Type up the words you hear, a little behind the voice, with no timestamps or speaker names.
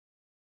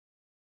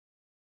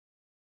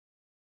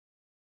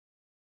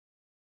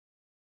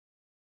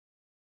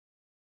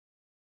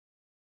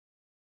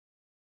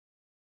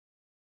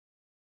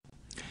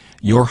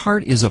Your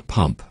heart is a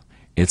pump.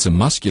 It's a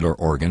muscular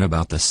organ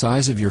about the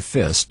size of your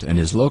fist and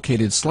is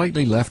located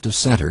slightly left of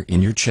center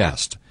in your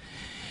chest.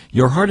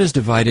 Your heart is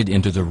divided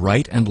into the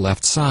right and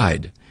left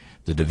side.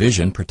 The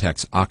division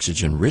protects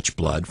oxygen-rich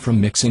blood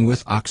from mixing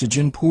with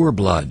oxygen-poor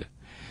blood.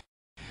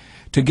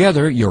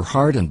 Together, your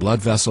heart and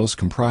blood vessels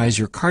comprise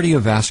your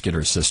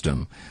cardiovascular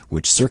system,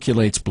 which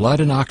circulates blood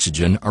and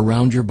oxygen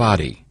around your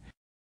body.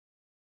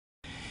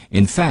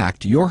 In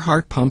fact, your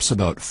heart pumps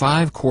about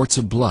 5 quarts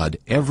of blood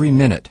every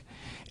minute,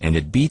 and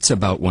it beats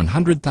about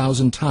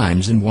 100,000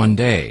 times in one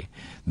day.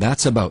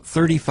 That's about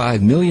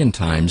 35 million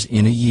times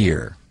in a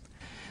year.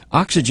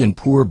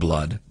 Oxygen-poor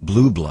blood,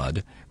 blue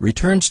blood,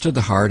 returns to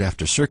the heart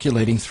after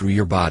circulating through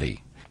your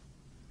body.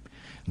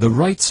 The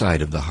right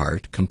side of the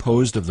heart,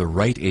 composed of the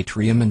right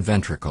atrium and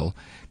ventricle,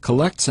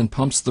 collects and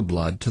pumps the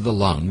blood to the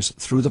lungs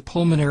through the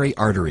pulmonary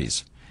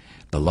arteries.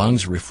 The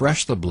lungs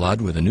refresh the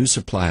blood with a new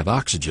supply of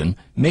oxygen,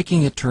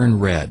 making it turn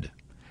red.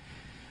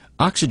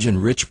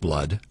 Oxygen-rich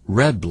blood,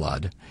 red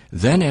blood,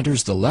 then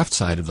enters the left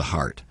side of the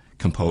heart,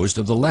 composed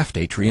of the left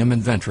atrium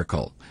and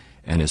ventricle,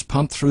 and is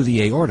pumped through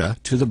the aorta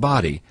to the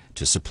body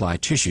to supply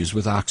tissues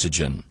with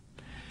oxygen.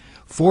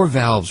 4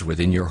 valves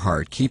within your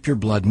heart keep your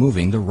blood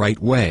moving the right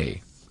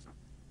way.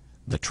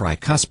 The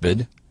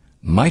tricuspid,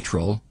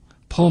 mitral,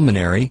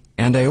 pulmonary,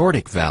 and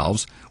aortic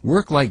valves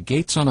work like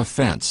gates on a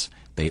fence.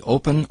 They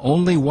open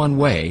only one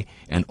way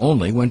and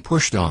only when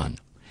pushed on.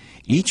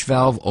 Each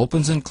valve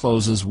opens and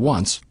closes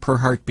once per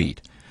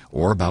heartbeat,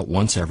 or about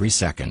once every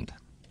second.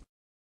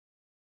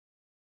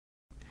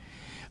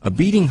 A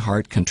beating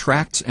heart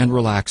contracts and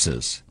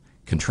relaxes.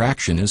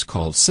 Contraction is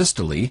called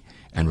systole,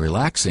 and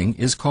relaxing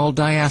is called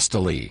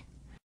diastole.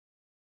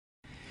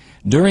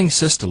 During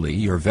systole,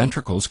 your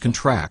ventricles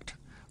contract,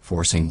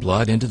 forcing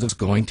blood into the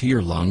going to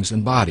your lungs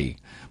and body,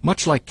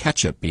 much like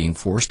ketchup being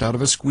forced out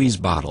of a squeeze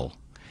bottle.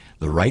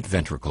 The right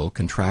ventricle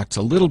contracts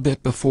a little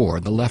bit before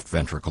the left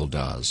ventricle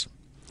does.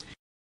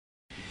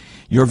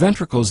 Your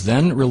ventricles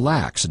then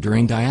relax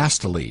during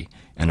diastole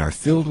and are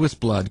filled with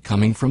blood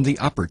coming from the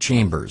upper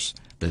chambers,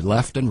 the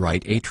left and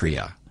right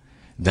atria.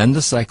 Then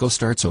the cycle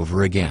starts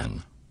over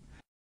again.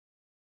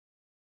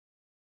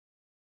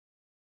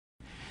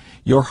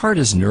 Your heart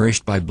is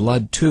nourished by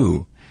blood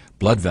too.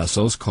 Blood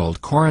vessels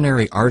called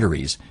coronary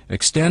arteries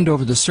extend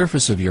over the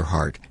surface of your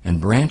heart and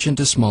branch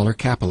into smaller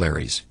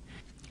capillaries.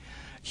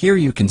 Here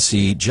you can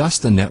see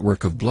just the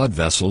network of blood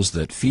vessels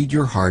that feed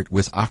your heart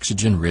with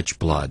oxygen-rich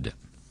blood.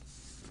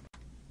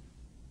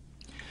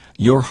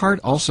 Your heart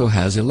also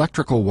has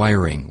electrical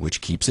wiring,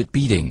 which keeps it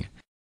beating.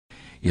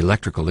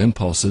 Electrical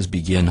impulses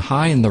begin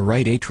high in the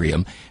right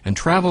atrium and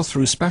travel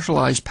through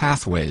specialized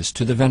pathways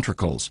to the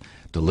ventricles,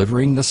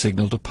 delivering the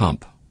signal to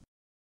pump.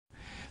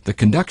 The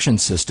conduction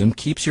system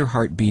keeps your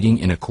heart beating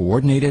in a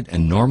coordinated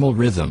and normal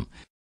rhythm,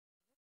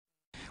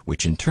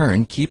 which in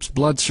turn keeps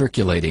blood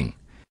circulating.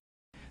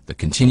 The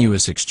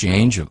continuous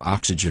exchange of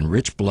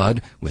oxygen-rich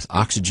blood with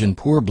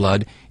oxygen-poor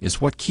blood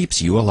is what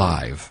keeps you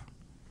alive.